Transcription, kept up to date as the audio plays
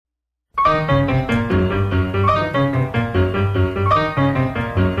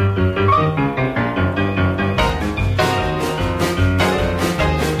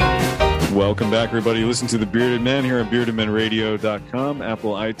back, everybody. Listen to The Bearded Men here on beardedmenradio.com,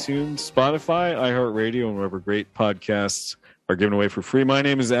 Apple, iTunes, Spotify, iHeartRadio, and wherever great podcasts are given away for free. My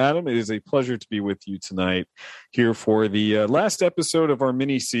name is Adam. It is a pleasure to be with you tonight here for the last episode of our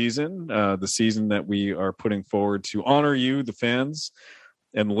mini season, the season that we are putting forward to honor you, the fans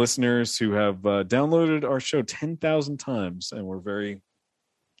and the listeners who have downloaded our show 10,000 times. And we're very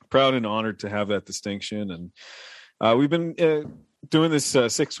proud and honored to have that distinction. And we've been doing this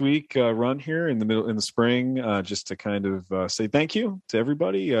 6-week run here in the spring, just to kind of say thank you to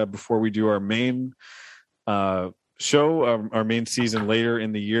everybody before we do our main show, our main season later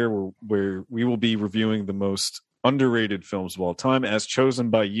in the year, where we will be reviewing the most underrated films of all time as chosen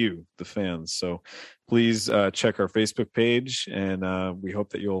by you, the fans. So please check our Facebook page, and we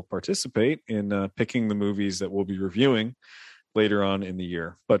hope that you'll participate in picking the movies that we'll be reviewing later on in the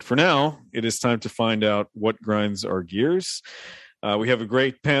year. But for now, it is time to find out what grinds our gears. We have a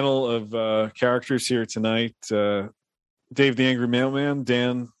great panel of characters here tonight. Dave the Angry Mailman,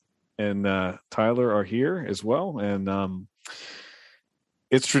 Dan, and Tyler are here as well. And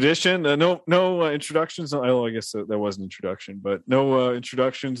it's tradition. No introductions. I guess that was an introduction, but no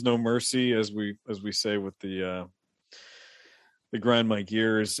introductions, no mercy, as we say with the grind my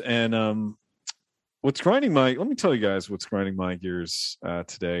gears. And let me tell you guys what's grinding my gears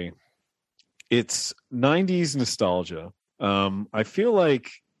today. It's 90s nostalgia. I feel like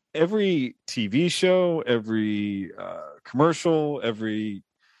every TV show, every commercial,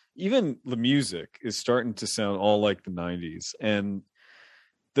 even the music is starting to sound all like the 90s. And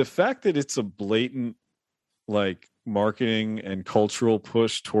the fact that it's a blatant like marketing and cultural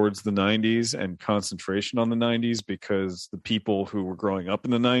push towards the 90s and concentration on the 90s, because the people who were growing up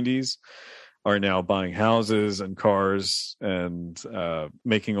in the 90s are now buying houses and cars and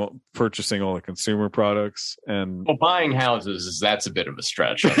purchasing all the consumer products. And buying houses, that's a bit of a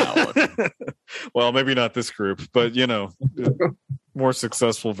stretch on that one. Well, maybe not this group, but more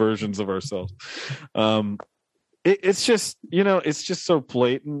successful versions of ourselves. It's just so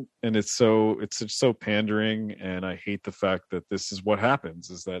blatant, and it's so pandering. And I hate the fact that this is what happens,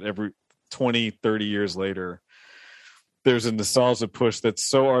 is that every 20, 30 years later, there's a nostalgia push that's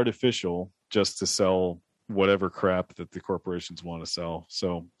so artificial just to sell whatever crap that the corporations want to sell.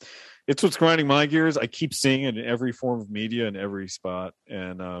 So it's what's grinding my gears. I keep seeing it in every form of media, in every spot.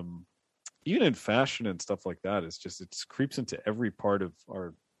 And even in fashion and stuff like that, it creeps into every part of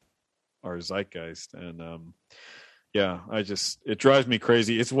our zeitgeist. And it drives me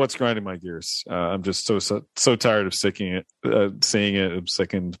crazy. It's what's grinding my gears. I'm just so tired of seeing it. I'm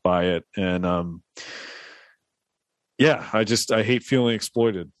sickened by it. And I hate feeling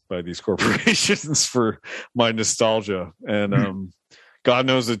exploited by these corporations for my nostalgia. And God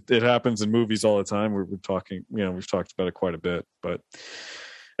knows it happens in movies all the time. We've talked about it quite a bit. But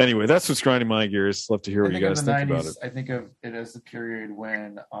anyway, that's what's grinding my gears. Love to hear what you guys think about it. I think of it as the period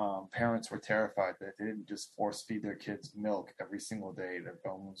when parents were terrified that they didn't just force feed their kids milk every single day; their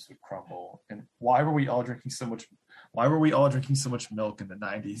bones would crumble. And why were we all drinking so much milk in the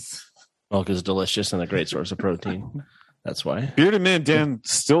 90s? Milk is delicious and a great source of protein. That's why. Bearded Man Dan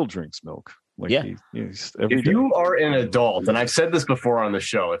still drinks milk. If you are an adult, and I've said this before on the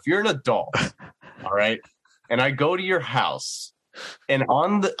show, if you're an adult, all right, and I go to your house, and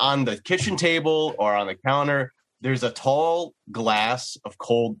on the kitchen table or on the counter, there's a tall glass of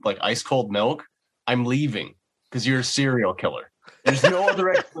cold, like ice cold milk, I'm leaving because you're a serial killer. There's no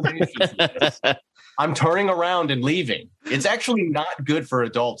other explanation for this. I'm turning around and leaving. It's actually not good for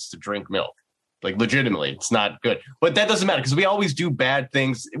adults to drink milk. Like, legitimately, it's not good. But that doesn't matter, because we always do bad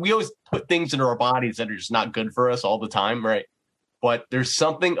things. We always put things into our bodies that are just not good for us all the time, right? But there's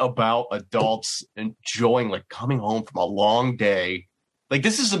something about adults enjoying, like, coming home from a long day. Like,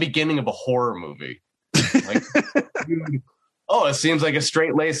 this is the beginning of a horror movie. Like, it seems like a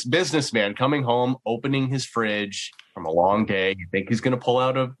straight-laced businessman coming home, opening his fridge from a long day. You think he's going to pull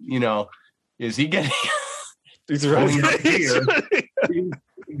out is he getting... He's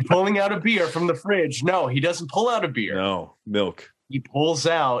pulling out a beer from the fridge. No, he doesn't pull out a beer. No, milk. He pulls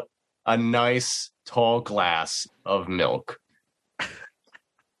out a nice tall glass of milk.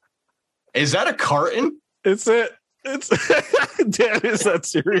 Is that a carton? It's it. It's Dan, is that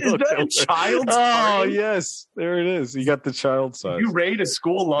cereal? Is that a child's Oh, carton? yes. There it is. You got the child size. You rate a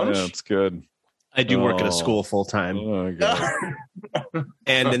school lunch? Yeah, it's good. I do work at a school full time. Oh, God.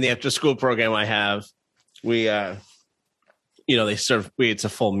 And in the after school program I have, we they serve it's a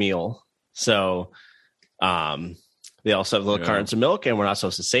full meal. So they also have little cartons of milk, and we're not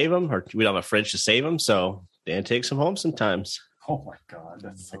supposed to save them, or we don't have a fridge to save them. So Dan takes them home sometimes. Oh my God!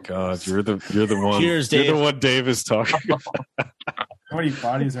 That's so God, you're the one. Cheers, Dave. You're the one Dave is talking about. How many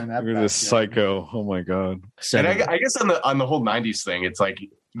bodies are in that? Look at this psycho. Oh my god. And I guess on the whole 90s thing, it's like,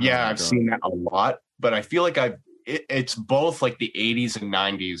 yeah, I've seen that a lot, but I feel like it's both like the 80s and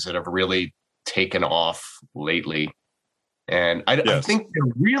 90s that have really taken off lately. And I think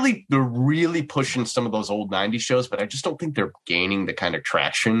they're really pushing some of those old 90s shows, but I just don't think they're gaining the kind of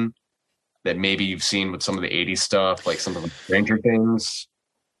traction that maybe you've seen with some of the 80s stuff, like some of the Stranger Things.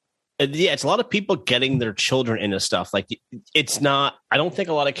 Yeah, it's a lot of people getting their children into stuff. Like, it's not, I don't think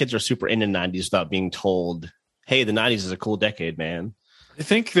a lot of kids are super into 90s without being told, hey, the 90s is a cool decade, man. I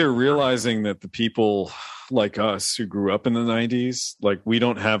think they're realizing that the people like us who grew up in the 90s, like, we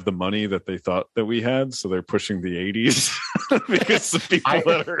don't have the money that they thought that we had, so they're pushing the 80s because the people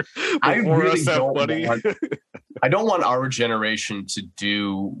that are before us have money. I don't want our generation to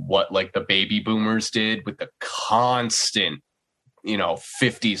do what like the baby boomers did with the constant,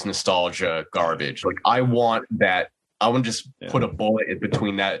 50s nostalgia garbage. Like, I want that. I want to just put a bullet in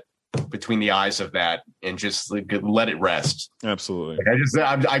between the eyes of that and just like, let it rest. Absolutely.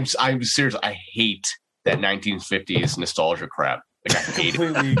 Like, I'm serious. I hate that 1950s nostalgia crap. Like, I hate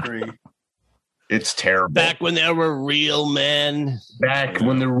completely agree. It's terrible. Back when there were real men.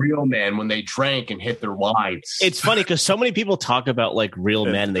 When they drank and hit their wives. It's funny because so many people talk about like real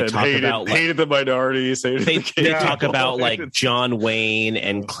men. They talk about like, hated the minorities. They talk about like John Wayne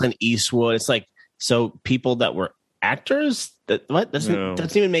and Clint Eastwood. It's like, so people that were actors, that what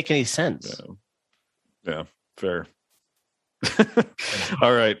doesn't even make any sense. Yeah, fair.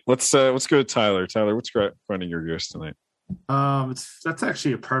 All right, let's go to Tyler. Tyler, what's running your gears tonight? That's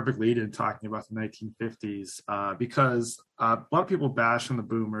actually a perfect lead in talking about the 1950s because a lot of people bash on the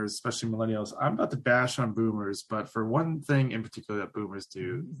boomers, especially millennials. I'm about to bash on boomers, but for one thing in particular that boomers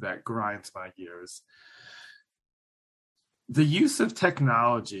do that grinds my gears, the use of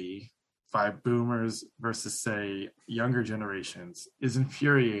technology by boomers versus, say, younger generations is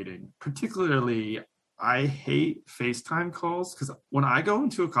infuriating. Particularly, I hate FaceTime calls because when I go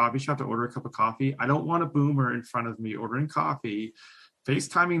into a coffee shop to order a cup of coffee, I don't want a boomer in front of me ordering coffee,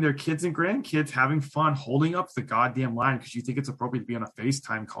 FaceTiming their kids and grandkids, having fun, holding up the goddamn line because you think it's appropriate to be on a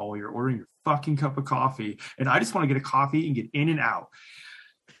FaceTime call while you're ordering your fucking cup of coffee. And I just want to get a coffee and get in and out.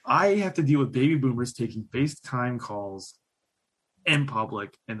 I have to deal with baby boomers taking FaceTime calls in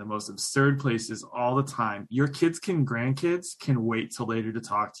public in the most absurd places all the time. Your grandkids can wait till later to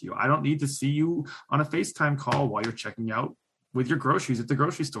talk to you. I don't need to see you on a FaceTime call while you're checking out with your groceries at the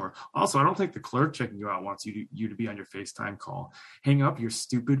grocery store. Also, I don't think the clerk checking you out wants you to be on your FaceTime call. Hang up your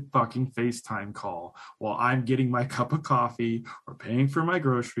stupid fucking FaceTime call while I'm getting my cup of coffee or paying for my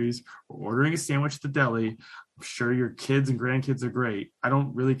groceries or ordering a sandwich at the deli. I'm sure your kids and grandkids are great. I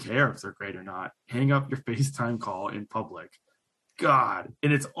don't really care if they're great or not. Hang up your FaceTime call in public. God,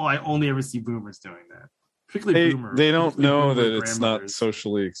 and I only ever see boomers doing that. Particularly boomers. They don't know that it's not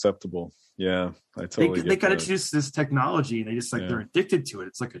socially acceptable. Yeah, I totally. They got introduced to this technology, and they just they're addicted to it.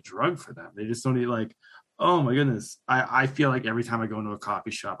 It's like a drug for them. They just don't need oh my goodness. I feel like every time I go into a coffee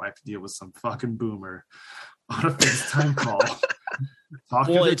shop, I have to deal with some fucking boomer on a FaceTime call.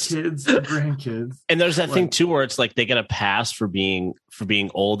 Talking to their kids and grandkids. And there's that thing too where it's like they get a pass for being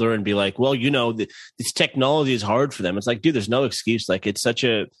older and be like, well, this technology is hard for them. It's like, dude, there's no excuse. Like, it's such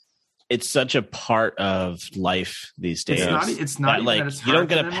a part of life these days. It's not like, that you don't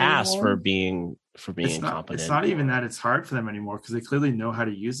get a pass for being incompetent. It's not even that it's hard for them anymore because they clearly know how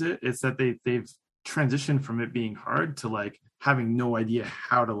to use it. It's that they've transitioned from it being hard to having no idea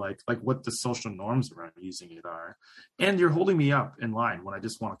how to what the social norms around using it are. And you're holding me up in line when I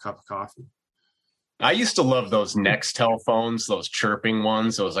just want a cup of coffee. I used to love those Nextel phones, those chirping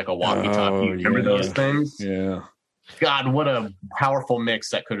ones. Those like a walkie-talkie. Remember those things? Yeah. God, what a powerful mix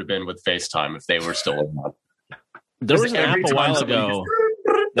that could have been with FaceTime if they were still around. There was an app a while ago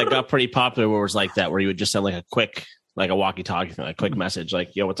that got pretty popular where it was like that, where you would just send a quick, a walkie-talkie thing, a quick message,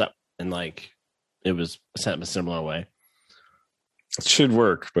 yo, what's up? And it was sent a similar way. It should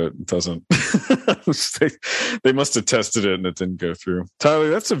work, but it doesn't. They must have tested it and it didn't go through. Tyler,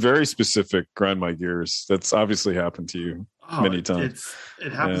 that's a very specific grind my gears. That's obviously happened to you many times.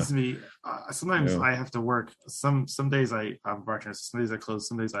 It happens to me. Sometimes I have to work. Some days I'm bartender. Some days I close.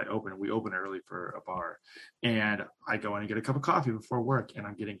 Some days I open. We open early for a bar, and I go in and get a cup of coffee before work, and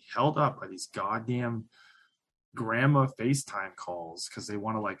I'm getting held up by these goddamn grandma FaceTime calls because they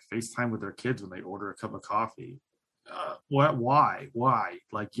want to FaceTime with their kids when they order a cup of coffee. Why? Why? Why?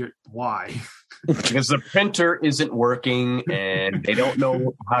 Because the printer isn't working and they don't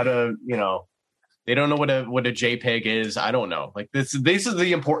know how to, they don't know what a JPEG is. I don't know. These are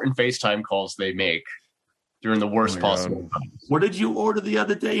the important FaceTime calls they make. during the worst possible time. What did you order the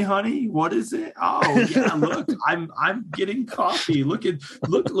other day, honey? What is it? Oh yeah, look, I'm getting coffee. Look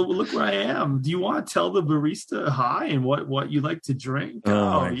where I am. Do you want to tell the barista hi and what you like to drink?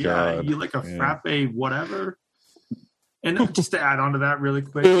 Oh yeah, God. you like a frappe, whatever. And just to add on to that really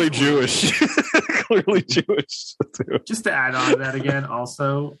quick. Clearly Jewish. Clearly Jewish. Just to add on to that again,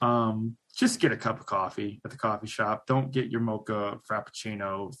 also, just get a cup of coffee at the coffee shop. Don't get your mocha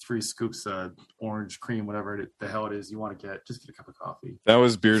frappuccino, 3 scoops of orange cream, whatever the hell it is you want to get. Just get a cup of coffee. That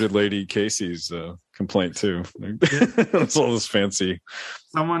was Bearded Lady Casey's complaint too. That's all this fancy.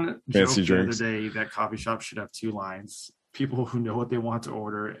 Someone fancy joked drinks. The other day that coffee shop should have 2 lines: people who know what they want to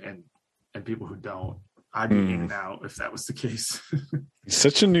order and people who don't. I'd be in and out if that was the case. He's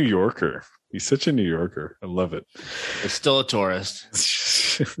such a New Yorker. I love it. He's still a tourist.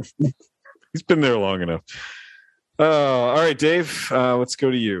 He's been there long enough. All right, Dave. Let's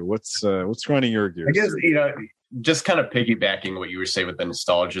go to you. What's running your gears? I guess just kind of piggybacking what you were saying with the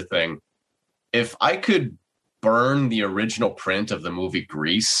nostalgia thing. If I could burn the original print of the movie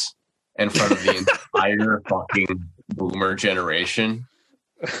Grease in front of the entire fucking boomer generation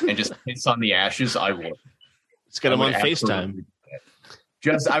and just piss on the ashes, I would. Let's get them on FaceTime.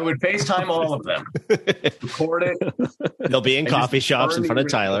 I would FaceTime all of them. Record it. They'll be in coffee shops in front of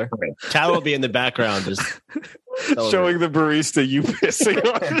Tyler. Tyler will be in the background just showing the barista you pissing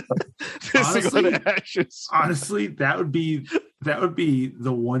on ashes. Honestly, that would be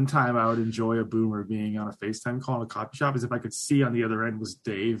the one time I would enjoy a boomer being on a FaceTime call in a coffee shop, is if I could see on the other end was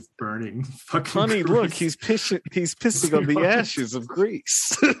Dave burning fucking honey, grease. look, he's pissing on the ashes of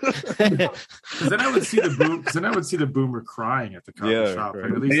Grease. Because then I would see the boomer crying at the coffee shop, right.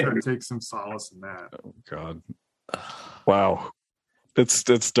 and at least I'd take some solace in that. Oh God. Wow.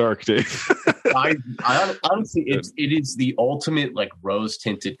 That's dark, Dave. I honestly, it is the ultimate like rose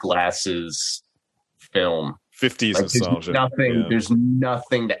tinted glasses film. 50s like, nostalgia. There's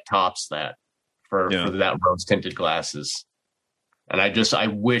nothing that tops that for that rose tinted glasses. And I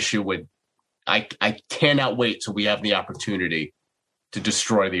wish it would. I cannot wait till we have the opportunity to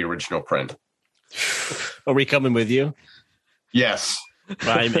destroy the original print. Are we coming with you? Yes.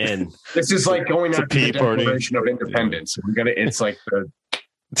 I'm in. This is like going out to the Declaration of Independence. Yeah. It's like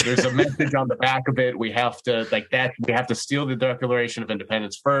there's a message on the back of it. We have to we have to steal the Declaration of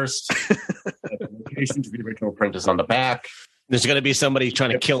Independence first. The location to the original print is on the back. There's going to be somebody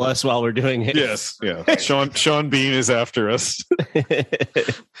trying to kill us while we're doing it. Yes. Yeah. Sean Bean is after us.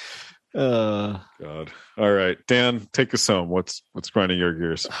 God. All right, Dan, take us home. What's grinding your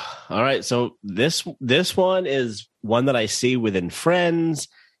gears? All right. So this one is one that I see within friends,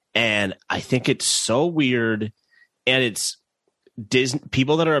 and I think it's so weird. And it's Disney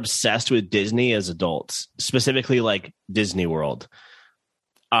people that are obsessed with Disney as adults, specifically like Disney World.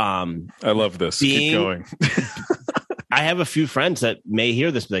 I love this. Keep going. I have a few friends that may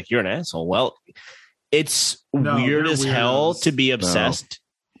hear this, like, you're an asshole. Well, it's weird as hell to be obsessed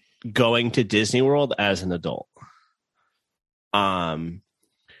going to Disney World as an adult.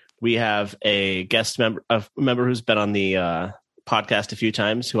 We have a guest member who's been on the podcast a few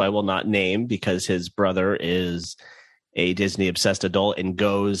times, who I will not name because his brother is a Disney obsessed adult and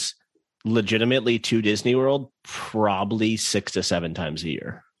goes legitimately to Disney World probably 6 to 7 times a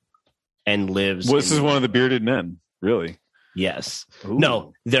year and lives. Well, this is one of the bearded men, really? Yes. Ooh.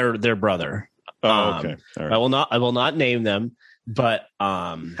 No, their brother. Oh, okay. All right. I will not name them, but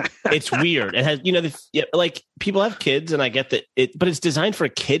it's weird. It has, like, people have kids, and I get that but it's designed for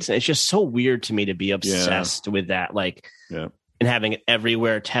kids, and it's just so weird to me to be obsessed with that, like, and having it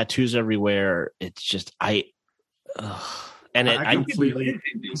everywhere, tattoos everywhere. It's just I completely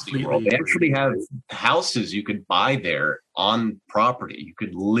They actually have houses you could buy there on property. You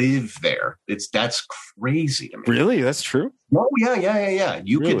could live there. That's crazy to me. Really? That's true? Oh yeah.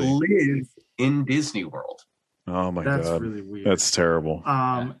 You could live in Disney World. Oh my God. That's really weird. That's terrible.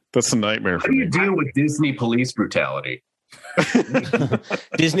 That's a nightmare for me. How do you deal with Disney police brutality?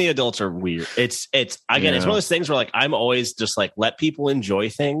 Disney adults are weird. It's it's one of those things where, like, I'm always just like, let people enjoy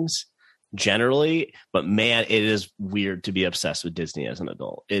things generally, but man, it is weird to be obsessed with Disney as an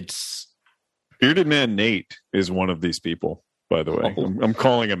adult. It's Bearded Man Nate is one of these people, by the way. I'm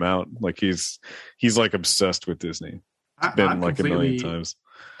calling him out. Like, he's like obsessed with Disney. It's been like a million times.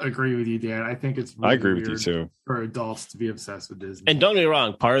 Agree with you, Dan. I think it's really I agree with you too. For adults to be obsessed with Disney. And don't get me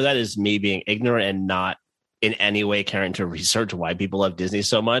wrong, part of that is me being ignorant and not in any way caring to research why people love Disney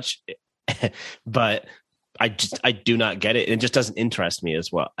so much. But I do not get it. It just doesn't interest me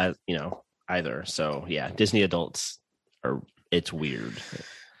as well as, either. So yeah, Disney adults it's weird.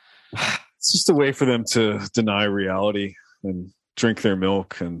 It's just a way for them to deny reality and drink their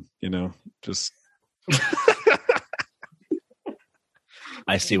milk and, just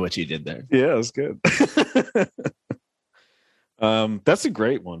I see what you did there. Yeah, that's good. That's a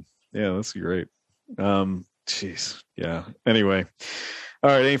great one. Yeah, that's great. Jeez. Yeah. Anyway. All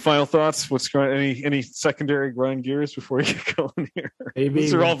right. Any final thoughts? What's going? Any secondary grind gears before you get going here? Maybe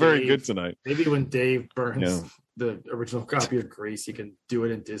these are all very good tonight. Maybe when Dave burns the original copy of Grease, he can do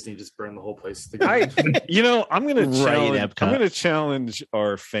it in Disney. Just burn the whole place. I'm going to challenge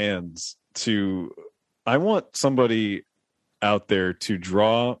our fans to. I want somebody out there to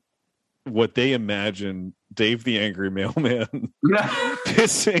draw what they imagine Dave the Angry Mailman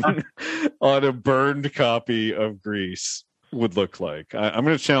pissing on a burned copy of Grease would look like. I'm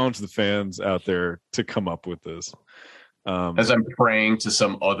going to challenge the fans out there to come up with this. As I'm praying to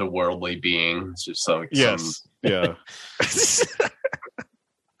some otherworldly being. It's just like yeah. Yeah.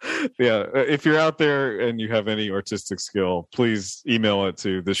 If you're out there and you have any artistic skill, please email it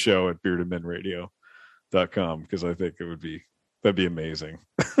to the show at beardedmenradio.com because I think that'd be amazing.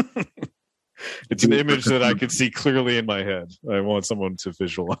 It's an image that I could see clearly in my head. I want someone to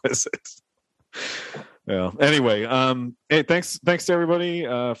visualize it. Yeah. Anyway, hey, thanks to everybody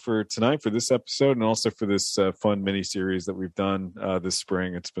for tonight, for this episode, and also for this fun mini series that we've done this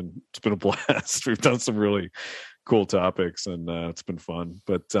spring. It's been a blast. We've done some really cool topics, and it's been fun.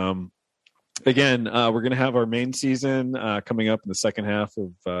 But again, we're going to have our main season coming up in the second half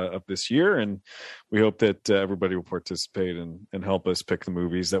of this year, and we hope that everybody will participate and help us pick the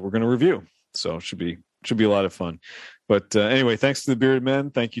movies that we're going to review. So it should be a lot of fun. But anyway, thanks to the Bearded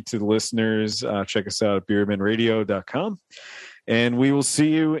Men. Thank you to the listeners. Check us out at beardedmenradio.com. And we will see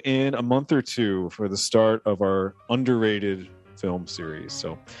you in a month or two for the start of our underrated film series.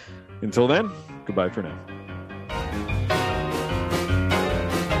 So until then, goodbye for now.